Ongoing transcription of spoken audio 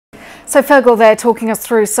So Fergal there talking us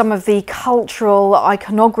through some of the cultural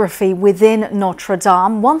iconography within Notre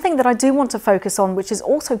Dame. One thing that I do want to focus on, which is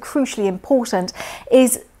also crucially important,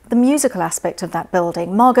 is the musical aspect of that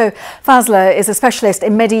building. Margot Fassler is a specialist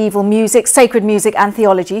in medieval music, sacred music and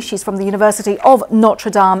theology. She's from the University of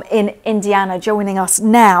Notre Dame in Indiana, joining us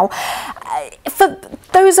now. For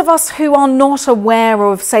those of us who are not aware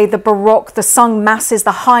of, say, the Baroque, the sung masses,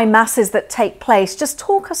 the high masses that take place, just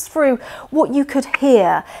talk us through what you could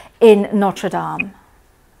hear in Notre Dame.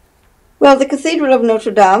 Well, the Cathedral of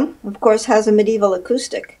Notre Dame, of course, has a medieval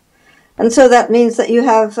acoustic. And so that means that you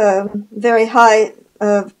have very high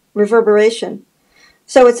reverberation.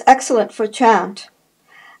 So it's excellent for chant.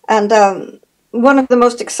 And one of the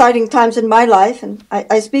most exciting times in my life, and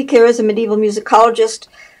I speak here as a medieval musicologist,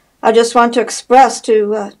 I just want to express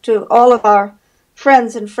to all of our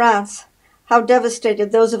friends in France how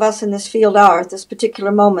devastated those of us in this field are at this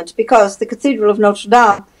particular moment, because the Cathedral of Notre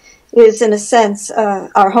Dame is, in a sense,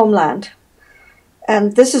 our homeland.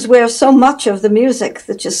 And this is where so much of the music,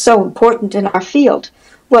 which is so important in our field,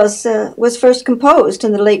 was first composed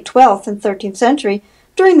in the late 12th and 13th century,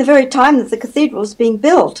 during the very time that the cathedral was being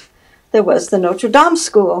built. There was the Notre Dame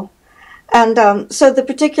School. And so the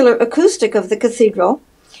particular acoustic of the cathedral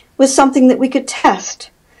was something that we could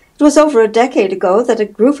test. It was over a decade ago that a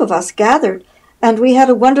group of us gathered, and we had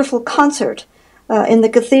a wonderful concert in the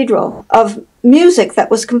cathedral of music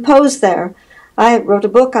that was composed there. I wrote a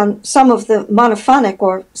book on some of the monophonic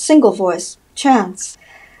or single voice chants.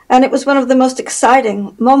 And it was one of the most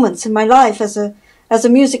exciting moments in my life as a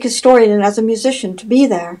music historian and as a musician to be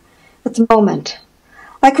there at the moment.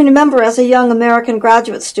 I can remember as a young American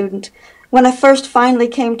graduate student, when I first finally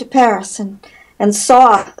came to Paris and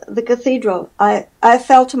saw the cathedral, I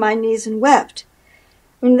fell to my knees and wept.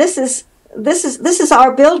 I mean, this is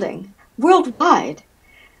our building worldwide.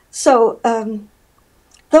 So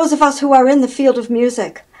those of us who are in the field of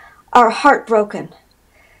music are heartbroken.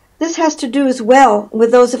 This has to do as well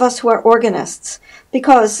with those of us who are organists,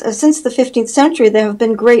 because since the 15th century there have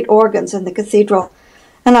been great organs in the cathedral,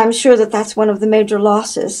 and I'm sure that that's one of the major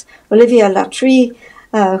losses. Olivier Latry,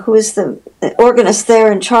 who is the organist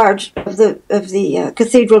there in charge of the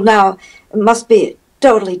cathedral now, must be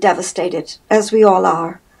totally devastated, as we all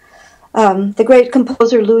are. The great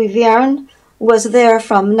composer Louis Vierne was there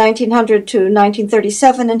from 1900 to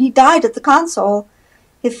 1937, and he died at the console.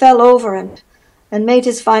 He fell over and made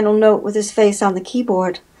his final note with his face on the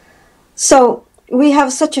keyboard. So we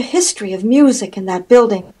have such a history of music in that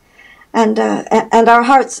building, and our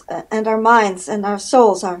hearts and our minds and our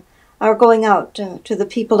souls are going out to the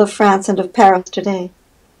people of France and of Paris today.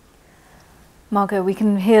 Margot, we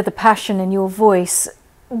can hear the passion in your voice.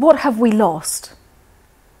 What have we lost?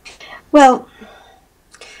 Well,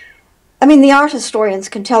 I mean, the art historians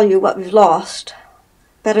can tell you what we've lost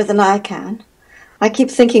better than I can. I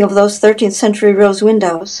keep thinking of those 13th century rose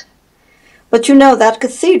windows. But you know, that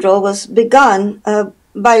cathedral was begun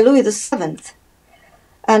by Louis VII.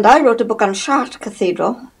 And I wrote a book on Chartres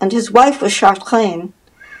Cathedral, and his wife was Chartraine.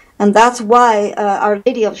 And that's why Our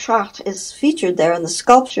Lady of Chartres is featured there in the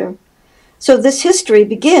sculpture. So this history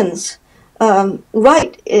begins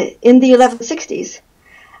right in the 1160s.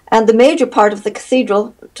 And the major part of the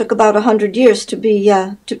cathedral took about 100 years to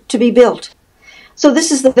be built. So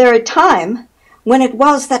this is the very time when it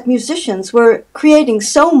was that musicians were creating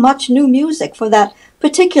so much new music for that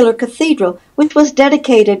particular cathedral, which was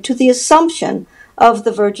dedicated to the Assumption of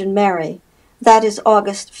the Virgin Mary. That is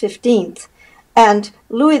August 15th. And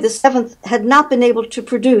Louis VII had not been able to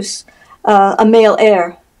produce a male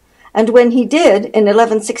heir. And when he did, in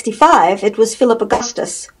 1165, it was Philip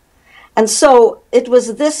Augustus. And so it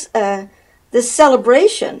was this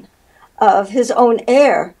celebration of his own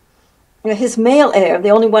heir, his male heir,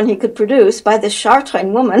 the only one he could produce, by this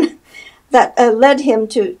Chartraine woman, that led him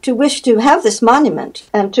to wish to have this monument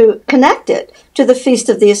and to connect it to the Feast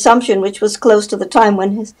of the Assumption, which was close to the time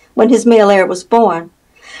when his male heir was born.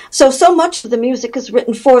 So much of the music is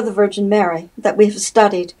written for the Virgin Mary that we've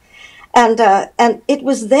studied. And it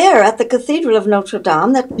was there at the Cathedral of Notre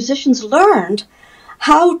Dame that musicians learned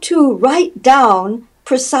how to write down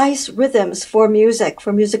precise rhythms for music,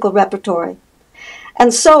 for musical repertory.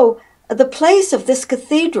 And so the place of this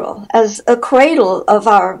cathedral as a cradle of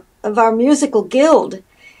our musical guild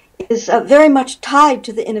is very much tied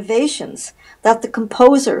to the innovations that the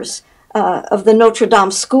composers of the Notre Dame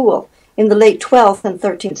School in the late 12th and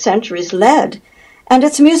 13th centuries led. And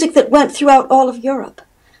it's music that went throughout all of Europe.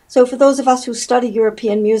 So for those of us who study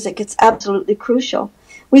European music, it's absolutely crucial.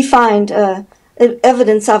 We find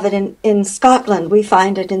evidence of it in Scotland. We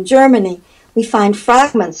find it in Germany. We find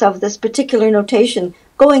fragments of this particular notation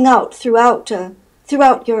going out throughout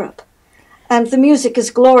Europe. And the music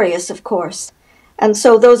is glorious, of course. And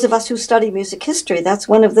so those of us who study music history, that's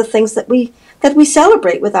one of the things that we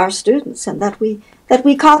celebrate with our students and that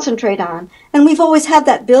we concentrate on. And we've always had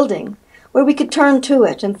that building where we could turn to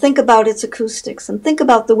it and think about its acoustics and think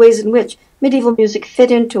about the ways in which medieval music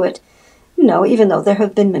fit into it. You know, even though there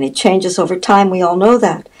have been many changes over time, we all know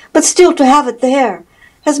that. But still, to have it there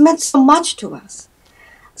has meant so much to us.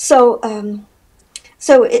 So,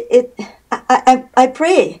 I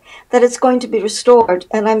pray that it's going to be restored,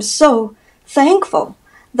 and I'm so thankful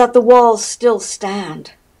that the walls still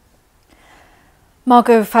stand.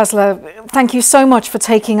 Margot Fassler, thank you so much for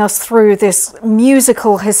taking us through this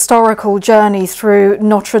musical, historical journey through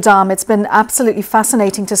Notre Dame. It's been absolutely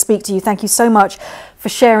fascinating to speak to you. Thank you so much for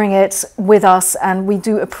sharing it with us, and we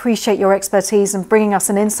do appreciate your expertise and bringing us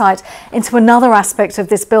an insight into another aspect of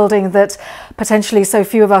this building that potentially so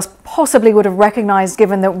few of us possibly would have recognized,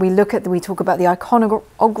 given that we talk about the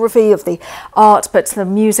iconography of the art, but the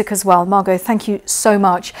music as well. Margot, thank you so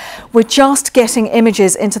much. We're just getting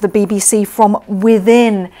images into the BBC from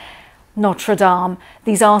within Notre Dame.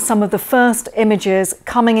 These are some of the first images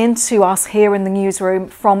coming into us here in the newsroom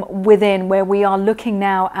from within, where we are looking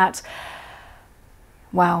now at,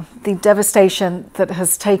 wow, the devastation that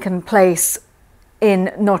has taken place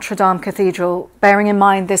in Notre Dame Cathedral. Bearing in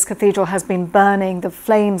mind this cathedral has been burning, the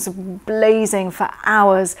flames blazing for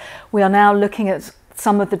hours. We are now looking at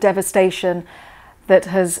some of the devastation that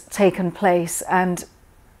has taken place, and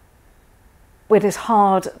it is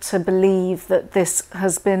hard to believe that this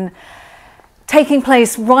has been taking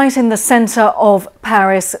place right in the centre of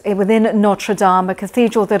Paris, within Notre Dame, a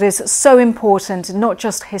cathedral that is so important, not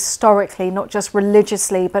just historically, not just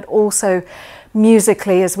religiously, but also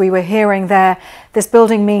musically, as we were hearing there. This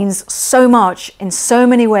building means so much in so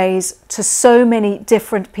many ways to so many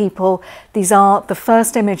different people. These are the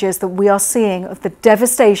first images that we are seeing of the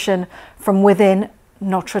devastation from within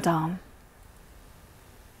Notre Dame.